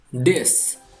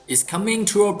This is Coming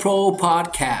to a Pro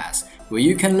podcast, where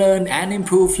you can learn and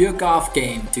improve your golf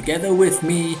game together with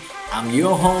me. I'm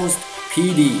your host,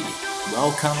 PD.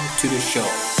 Welcome to the show.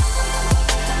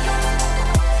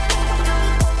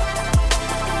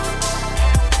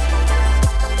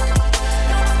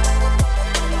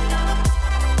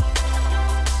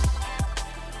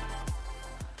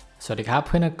 สวัสดีครับเ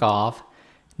พื่อนนักกอล์ฟ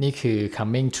นี่คือ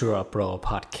Coming to a Pro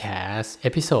podcast เอ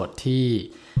พิโซดที่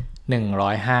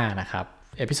105นะครับ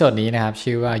เอพิโซดนี้นะครับ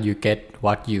ชื่อว่า You Get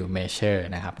What You Measure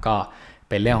นะครับก็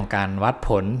เป็นเรื่องของการวัดผ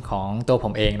ลของตัวผ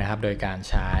มเองนะครับโดยการ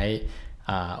ใช้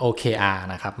OKR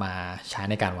นะครับมาใช้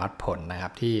ในการวัดผลนะครั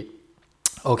บที่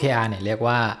OKR เนี่ยเรียก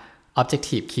ว่า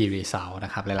Objective Key Result น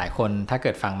ะครับหลายๆคนถ้าเ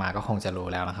กิดฟังมาก็คงจะรู้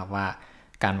แล้วนะครับว่า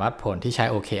การวัดผลที่ใช้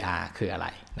OKR คืออะไร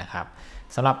นะครับ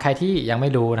สำหรับใครที่ยังไม่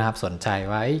รู้นะครับสนใจ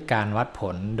ว่าการวัดผ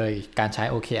ลโดยการใช้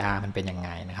OKR มันเป็นยังไง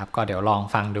นะครับก็เดี๋ยวลอง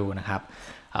ฟังดูนะครับ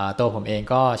ตัวผมเอง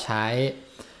ก็ใช้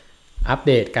อัปเ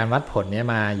ดตการวัดผลนี้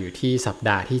มาอยู่ที่สัป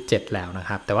ดาห์ที่7แล้วนะ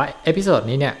ครับแต่ว่าเอพิโซด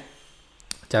นี้เนี่ย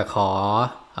จะขอ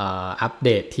อัปเด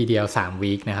ตทีเดียว3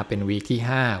วีคนะครับเป็นวีคที่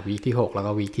5วีคที่6แล้ว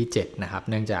ก็วีคที่7นะครับ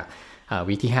เนื่องจาก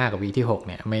วีคที่5กับวีคที่6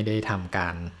เนี่ยไม่ได้ทำกา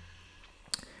ร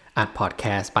อัดพอดแค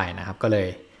สต์ไปนะครับก็เลย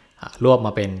รวบม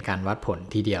าเป็นการวัดผล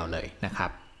ทีเดียวเลยนะครั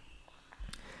บ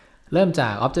เริ่มจา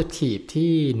ก Objective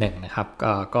ที่1นะครับ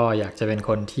ก็อยากจะเป็น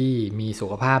คนที่มีสุ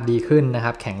ขภาพดีขึ้นนะค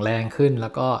รับแข็งแรงขึ้นแล้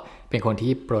วก็เป็นคน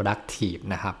ที่ productive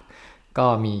นะครับก็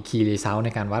มี Key Result ใน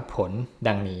การวัดผล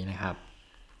ดังนี้นะครับ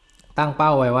ตั้งเป้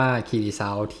าไว้ว่า Key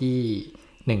Result ที่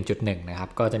 1.1 นะครับ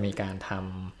ก็จะมีการท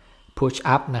ำ Push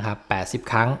Up นะครับ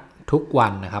80 ครั้งทุกวั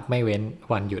นนะครับไม่เว้น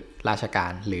วันหยุดราชกา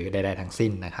รหรือใดๆทั้งสิ้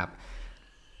นนะครับ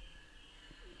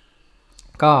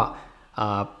ก็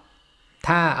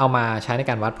ถ้าเอามาใช้ใน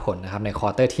การวัดผลนะครับในควอ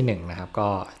เตอร์ที่1นะครับก็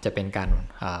จะเป็นการ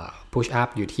push up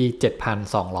อยู่ที่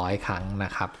 7,200 ครั้งน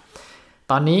ะครับ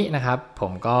ตอนนี้นะครับผ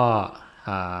มก็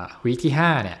วีคที่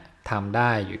5เนี่ยทำได้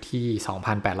อยู่ที่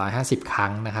 2,850 ครั้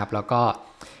งนะครับแล้วก็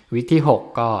วีคที่6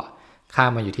ก็ข้า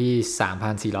มมาอยู่ที่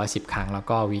 3,410 ครั้งแล้ว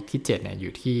ก็วีคที่7เนี่ยอ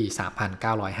ยู่ที่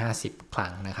 3,950 ครั้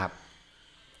งนะครับ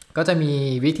ก็จะมี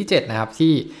วีคที่7นะครับ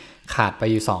ที่ขาดไป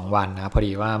อยู่2วันนะครับพอ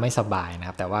ดีว่าไม่สบายนะค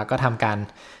รับแต่ว่าก็ทำการ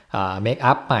เมค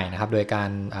อัพใหม่นะครับโดยกา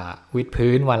รวิด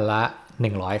พื้นวันละ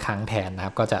100ครั้งแทนนะค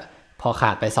รับก็จะพอข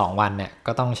าดไป2วันเนี่ย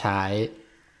ก็ต้องใช้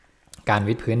การ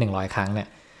วิดพื้น100ครั้งเนี่ย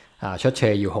ชดเช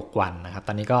ยอยู่6วันนะครับต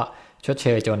อนนี้ก็ชดเช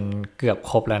ยจนเกือบ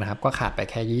ครบแล้วนะครับก็ขาดไป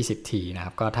แค่20ทีนะค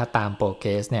รับก็ถ้าตามโปรเกร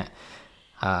สเนี่ย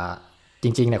จ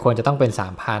ริงๆเนี่ยควรจะต้องเป็น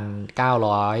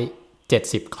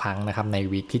 3,970 ครั้งนะครับใน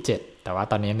วีคที่7แต่ว่า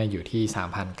ตอนนี้เนี่ยอยู่ที่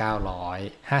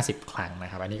 3,950 ครั้งน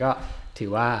ะครับอันนี้ก็ถื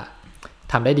อว่า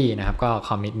ทำได้ดีนะครับก็ค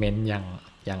อมมิตเมนต์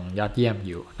ยังยอดเยี่ยมอ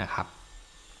ยู่นะครับ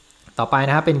ต่อไปน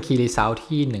ะครับเป็น Key Result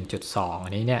ที่ 1.2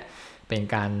 อันนี้เนี่ยเป็น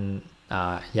การ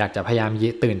อยากจะพยายาม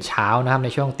ตื่นเช้านะครับใน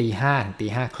ช่วง 5:00 ถึง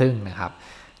 5:30 นะครับ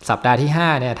สัปดาห์ที่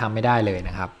5เนี่ยทำไม่ได้เลยน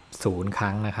ะครับ0ค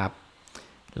รั้งนะครับ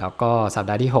แล้วก็สัป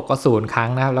ดาห์ที่6ก็0ครั้ง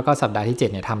นะครับแล้วก็สัปดาห์ที่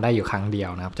7เนี่ยทำได้อยู่ครั้งเดียว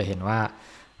นะครับจะเห็นว่า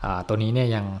ตัวนี้เนี่ย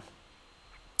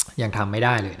ยังทำไม่ไ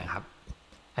ด้เลยนะครับ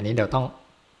อันนี้เดี๋ยวต้อง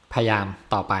พยายาม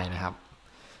ต่อไปนะครับ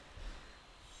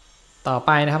ต่อไ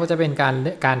ปนะครับก็จะเป็น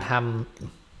การท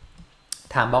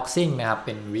ำtime boxing นะครับเ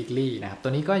ป็น weekly นะครับตั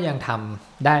วนี้ก็ยังท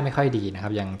ำได้ไม่ค่อยดีนะครั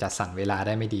บยังจัดสรรเวลาไ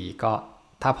ด้ไม่ดีก็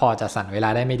ถ้าพอจัดสรรเวลา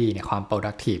ได้ไม่ดีเนี่ยความ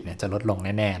productive เนี่ยจะลดลง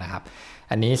แน่ๆนะครับ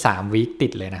อันนี้3 week ติ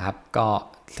ดเลยนะครับก็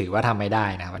ถือว่าทำไม่ได้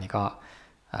นะครับอันนี้ก็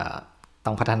ต้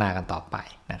องพัฒนากันต่อไป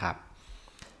นะครับ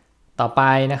ต่อไป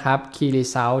นะครับ Key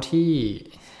Result ที่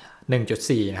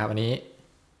 1.4 นะครับอันนี้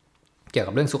เกี่ยว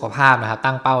กับเรื่องสุขภาพนะครับ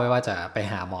ตั้งเป้าไว้ว่าจะไป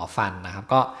หาหมอฟันนะครับ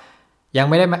ก็ยัง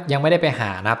ไม่ได้ไปห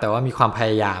านะครับแต่ว่ามีความพย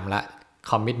ายามและ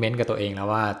คอมมิตเมนต์กับตัวเองแล้ว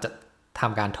ว่าจะท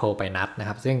ำการโทรไปนัดนะค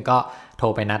รับซึ่งก็โท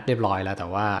รไปนัดเรียบร้อยแล้วแต่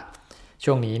ว่า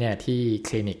ช่วงนี้เนี่ยที่ค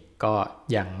ลินิกก็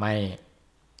ยังไม่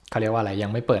เขาเรียกว่าอะไรยั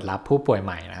งไม่เปิดรับผู้ป่วยใ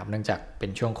หม่นะครับเนื่องจากเป็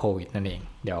นช่วงโควิดนั่นเอง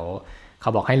เดี๋ยวเขา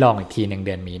บอกให้ลองอีกทีนึงเ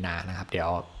ดือนมีนานะครับเดี๋ยว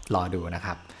รอดูนะค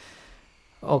รับ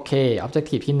โอเค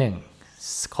Objective ที่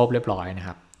1ครบเรียบร้อยนะค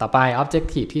รับต่อไป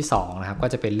Objective ที่2นะครับก็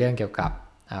จะเป็นเรื่องเกี่ยวกับ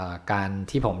การ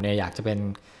ที่ผมเนี่ยอยากจะเป็น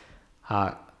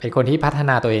คนที่พัฒ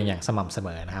นาตัวเองอย่างสม่ำเสม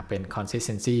อนะครับเป็น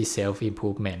consistency self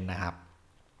improvement นะครับ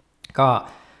ก็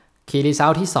Key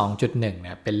Result ที่ 2.1 เ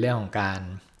นี่ยเป็นเรื่องของการ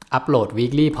อัปโหลด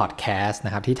weekly podcast น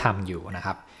ะครับที่ทำอยู่นะค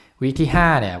รับวีคที่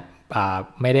5เนี่ย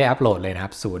ไม่ได้อัปโหลดเลยนะค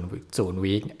รับ0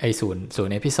 week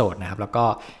 0 episode นะครับแล้วก็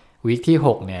วีคที่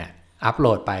6เนี่ยอัปโหล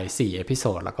ดไป4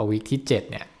 episode แล้วก็วีคที่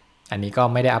7เนี่ยอันนี้ก็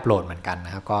ไม่ได้อัปโหลดเหมือนกันน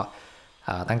ะครับก็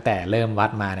ตั้งแต่เริ่มวั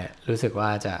ดมาเนี่ยรู้สึกว่า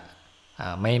จะ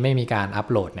ไม่มีการอัป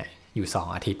โหลดเนี่ยอยู่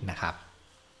2อาทิตย์นะครับ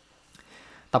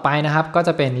ต่อไปนะครับก็จ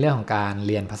ะเป็นเรื่องของการเ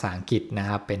รียนภาษาอังกฤษนะ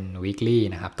ครับเป็น weekly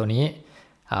นะครับตัวนี้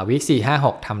วีค4 5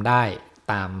 6ทำได้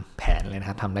ตามแผนเลยนะ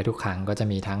ครับทำได้ทุกครั้งก็จะ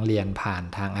มีทั้งเรียนผ่าน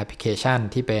ทางแอปพลิเคชัน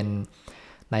ที่เป็น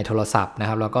ในโทรศัพท์นะ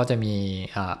ครับแล้วก็จะมี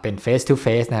เป็น face to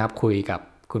face นะครับคุยกับ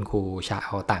คุณครูชา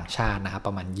วต่างชาตินะครับป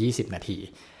ระมาณ20นาที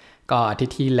ก็อาทิต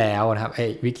ย์ที่แล้วนะครับ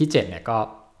วีคที่7เนี่ยก็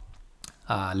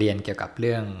เรียนเกี่ยวกับเ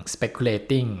รื่อง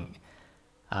speculating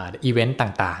event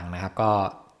ต่างๆนะครับ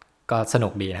ก็สนุ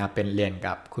กดีนะครับเป็นเรียน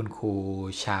กับคุณครู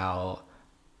ชาว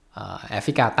แอฟ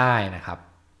ริกาใต้นะครับ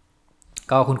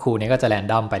ก็คุณครูนี้ก็จะแรน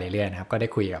ดอมไปเรื่อยๆนะครับก็ได้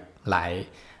คุยกับหลาย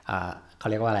เขา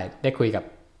เรียกว่าอะไรได้คุยกับ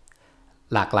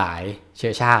หลากหลายเชื้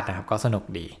อชาตินะครับก็สนุก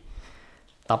ดี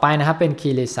ต่อไปนะครับเป็น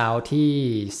Key Result ที่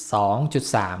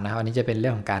 2.3 นะครับอันนี้จะเป็นเรื่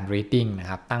องของการ reading นะ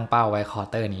ครับตั้งเป้าไว้ควอ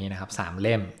เตอร์นี้นะครับ3เ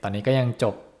ล่มตอนนี้ก็ยั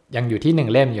งอยู่ที่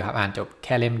1เล่มอยู่ครับอ่านจบแ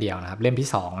ค่เล่มเดียวนะครับเล่มที่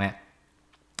2เนี่ย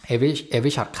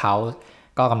every shot count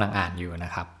ก็กำลังอ่านอยู่น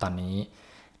ะครับตอนนี้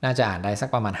น่าจะอ่านได้สัก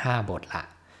ประมาณ5บทละ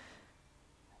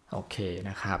โอเค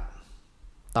นะครับ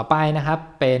ต่อไปนะครับ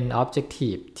เป็น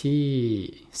objective ที่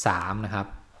3นะครับ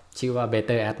ชื่อว่า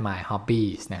better at my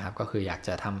hobbies นะครับก็คืออยากจ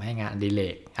ะทำให้งานอดิเร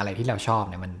กอะไรที่เราชอบ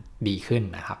เนี่ยมันดีขึ้น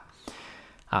นะครับ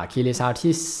Key Result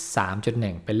ที่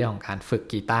 3.1 เป็นเรื่องของการฝึก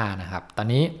กีตาร์นะครับตอน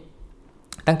นี้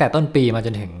ตั้งแต่ต้นปีมาจ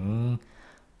นถึง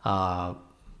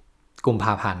กุมภ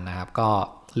าพันธ์นะครับก็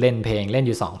เล่นอ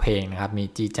ยู่2เพลงนะครับมี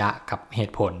จีจ๊ะกับเห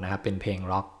ตุผลนะครับเป็นเพลง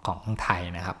ร็อกของไทย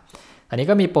นะครับอันนี้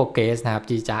ก็มีโปรเกรสนะครับ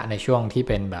จีจ๊ะในช่วงที่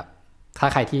เป็นแบบถ้า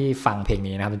ใครที่ฟังเพลง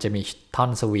นี้นะครับมันจะมีท่อ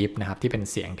นสวีปนะครับที่เป็น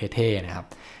เสียงเท่ๆนะครับ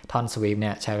ท่อนสวีปเ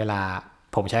นี่ย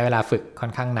ผมใช้เวลาฝึกค่อ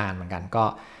นข้างนานเหมือนกันก็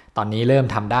ตอนนี้เริ่ม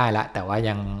ทำได้แล้วแต่ว่า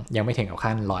ยังไม่ถึงกับ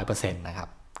ขั้น 100% นะครับ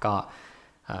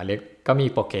ก็มี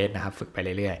โปรเกรสนะครับฝึกไป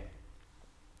เรื่อย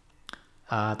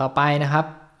ๆต่อไปนะครับ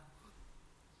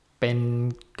เป็น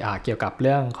เกี่ยวกับเ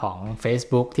รื่องของ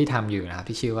Facebook ที่ทำอยู่นะครับ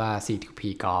ที่ชื่อว่า C2P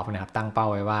Golf นะครับตั้งเป้า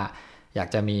ไว้ว่าอยาก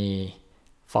จะมี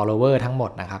follower ทั้งหม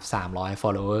ดนะครับ300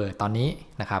 follower ตอนนี้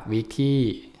นะครับวีคที่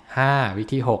5วีค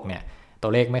ที่6เนี่ยตั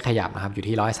วเลขไม่ขยับนะครับอยู่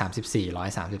ที่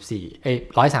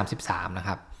133นะค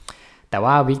รับแต่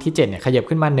ว่าวีคที่7เนี่ยขยับ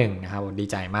ขึ้นมา1นะครับดี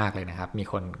ใจมากเลยนะครับมี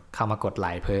คนเข้ามากดไล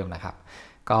ค์เพิ่มนะครับ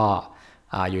ก็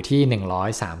อยู่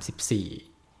ที่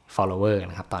134 follower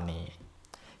นะครับตอนนี้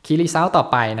Key Result ต่อ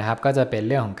ไปนะครับก็จะเป็นเ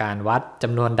รื่องของการวัดจ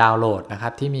ำนวนดาวน์โหลดนะครั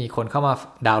บที่มีคนเข้ามา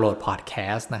ดาวน์โหลดพอดแค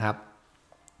สต์นะครับ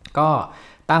ก็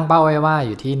ตั้งเป้าไว้ว่าอ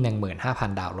ยู่ที่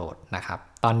 15,000 ดาวน์โหลดนะครับ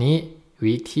ตอนนี้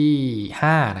วีคที่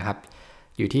5นะครับ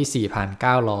อยู่ที่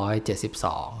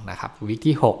 4,972 นะครับวีค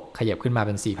ที่6ขยับขึ้นมาเ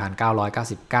ป็น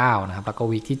 4,999 นะครับแล้วก็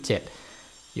วีคที่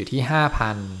7อยู่ที่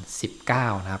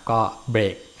 5,019 นะครับก็เบร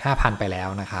ก 5,000 ไปแล้ว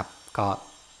นะครับก็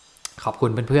ขอบคุ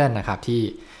ณเพื่อนๆนะครับที่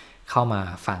เข้ามา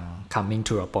ฟัง Coming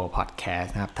to a Pro Podcast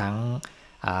นะครับทั้ง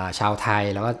ชาวไทย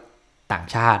แล้วก็ต่าง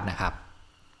ชาตินะครับ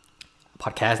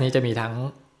Podcast นี้จะมีทั้ง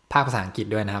ภาคภาษาอังกฤษ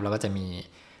ด้วยนะครับแล้วก็จะมี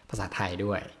ภาษาไทย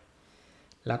ด้วย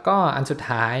แล้วก็อันสุด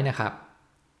ท้ายนะครับ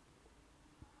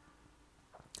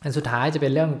จะเป็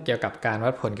นเรื่องเกี่ยวกับการวั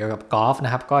ดผลเกี่ยวกับกอล์ฟน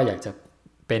ะครับก็อยากจะ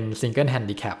เป็นซิงเกิลแฮน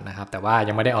ดิแคปนะครับแต่ว่า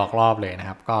ยังไม่ได้ออกรอบเลยนะค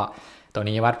รับก็ตัว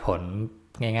นี้วัดผล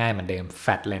ง่ายๆเหมือนเดิมแฟ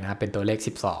ตเลยนะครับเป็นตัวเลข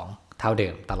12เท่าเดิ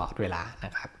มตลอดเวลาน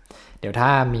ะครับเดี๋ยวถ้า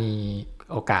มี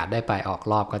โอกาสได้ไปออก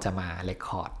รอบก็จะมาเรคค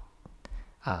อร์ด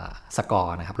สกอ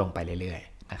ร์นะครับลงไปเรื่อย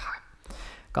ๆนะครับ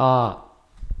ก็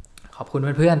ขอบคุณ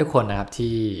เพื่อนๆทุกคนนะครับ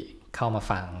ที่เข้ามา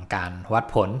ฟังการวัด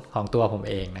ผลของตัวผม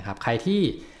เองนะครับใครที่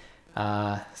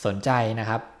สนใจนะ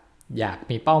ครับอยาก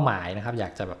มีเป้าหมายนะครับอยา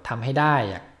กจะแบบทำให้ได้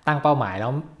อยากตั้งเป้าหมายแล้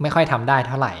วไม่ค่อยทำได้เ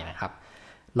ท่าไหร่นะครับ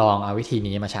ลองเอาวิธี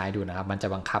นี้มาใช้ดูนะครับมันจะ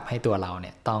บังคับให้ตัวเราเ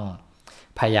นี่ยต้อง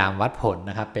พยายามวัดผล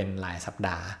นะครับเป็นรายสัปด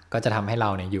าห์ก็จะทำให้เรา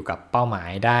เนี่ยอยู่กับเป้าหมาย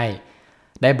ไ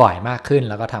ด้บ่อยมากขึ้น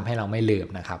แล้วก็ทำให้เราไม่ลืม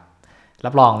นะครับรั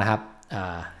บรองนะครับ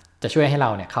จะช่วยให้เรา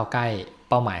เนี่ยเข้าใกล้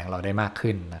เป้าหมายของเราได้มาก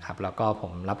ขึ้นนะครับแล้วก็ผ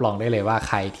มรับรองได้เลยว่า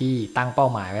ใครที่ตั้งเป้า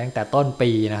หมายไว้ตั้งแต่ต้น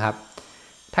ปีนะครับ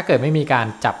ถ้าเกิดไม่มีการ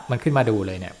จับมันขึ้นมาดูเ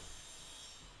ลยเนี่ย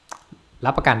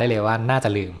รับประกันได้เลยว่าน่าจะ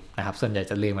ลืมนะครับส่วนใหญ่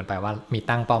จะลืมมันไปว่ามี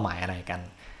ตั้งเป้าหมายอะไรกัน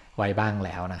ไว้บ้างแ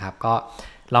ล้วนะครับก็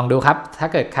ลองดูครับถ้า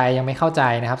เกิดใครยังไม่เข้าใจ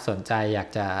นะครับสนใจอยาก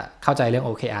จะเข้าใจเรื่อง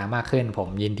OKR มากขึ้นผม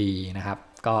ยินดีนะครับ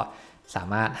ก็สา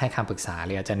มารถให้คำปรึกษาห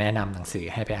รือจะแนะนำหนังสือ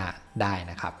ให้ไปอ่านได้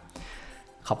นะครับ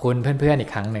ขอบคุณเพื่อนๆอีก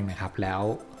ครั้งหนึ่งนะครับแล้ว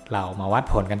เรามาวัด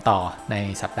ผลกันต่อใน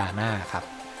สัปดาห์หน้าครับ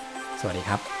สวัสดี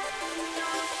ครับ